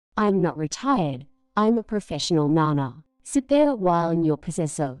I am not retired, I am a professional nana. Sit there a while in your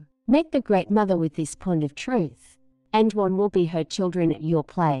possessor. Make the great mother with this point of truth, and one will be her children at your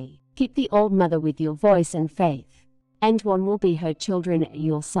play. Keep the old mother with your voice and faith, and one will be her children at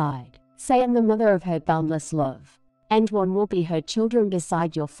your side. Say I'm the mother of her boundless love, and one will be her children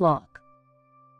beside your flock.